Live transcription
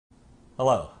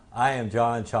Hello, I am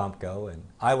John Chomko, and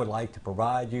I would like to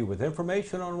provide you with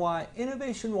information on why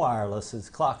Innovation Wireless's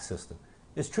clock system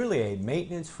is truly a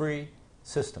maintenance-free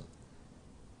system.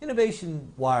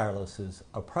 Innovation Wireless's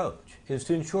approach is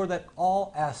to ensure that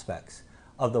all aspects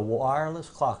of the wireless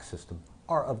clock system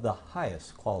are of the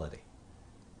highest quality.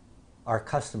 Our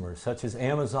customers, such as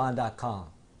Amazon.com,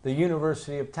 the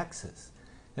University of Texas,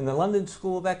 and the London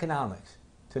School of Economics,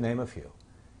 to name a few,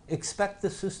 expect the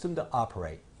system to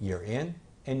operate year in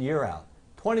and year out,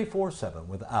 24/7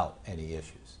 without any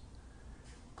issues.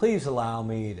 Please allow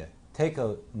me to take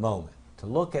a moment to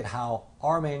look at how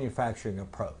our manufacturing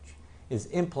approach is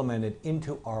implemented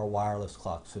into our wireless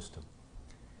clock system.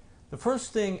 The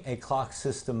first thing a clock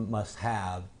system must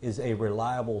have is a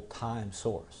reliable time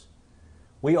source.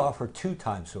 We offer two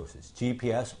time sources,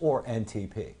 GPS or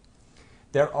NTP.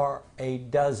 There are a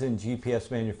dozen GPS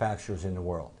manufacturers in the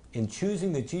world. In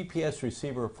choosing the GPS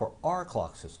receiver for our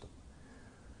clock system,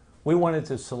 we wanted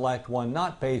to select one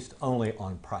not based only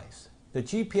on price. The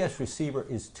GPS receiver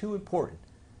is too important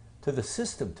to the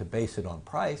system to base it on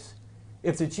price.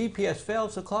 If the GPS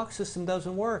fails, the clock system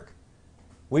doesn't work.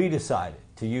 We decided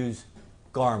to use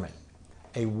Garmin,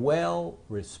 a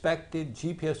well-respected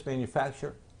GPS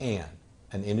manufacturer and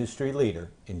an industry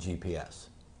leader in GPS.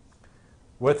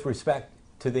 With respect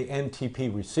to the NTP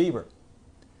receiver,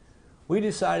 we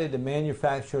decided to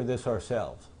manufacture this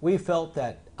ourselves. We felt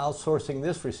that outsourcing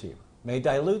this receiver may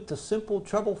dilute the simple,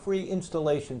 trouble-free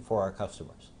installation for our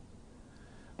customers.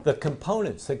 The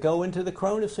components that go into the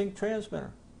ChronoSync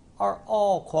transmitter are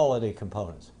all quality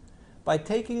components. By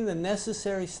taking the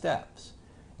necessary steps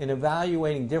in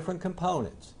evaluating different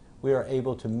components, we are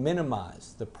able to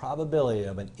minimize the probability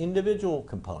of an individual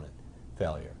component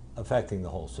failure affecting the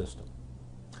whole system.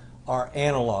 Our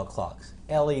analog clocks,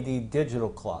 LED digital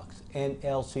clocks, and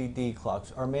LCD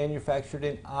clocks are manufactured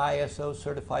in ISO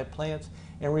certified plants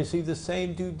and receive the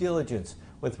same due diligence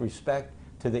with respect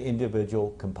to the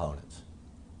individual components.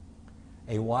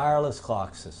 A wireless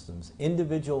clock system's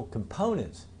individual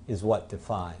components is what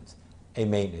defines a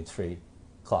maintenance-free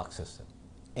clock system,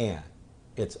 and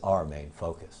it's our main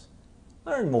focus.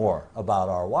 Learn more about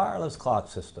our wireless clock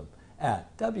system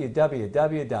at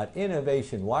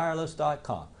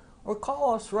www.innovationwireless.com or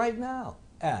call us right now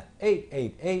at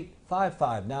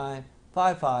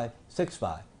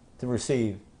 888-559-5565 to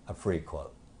receive a free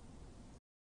quote.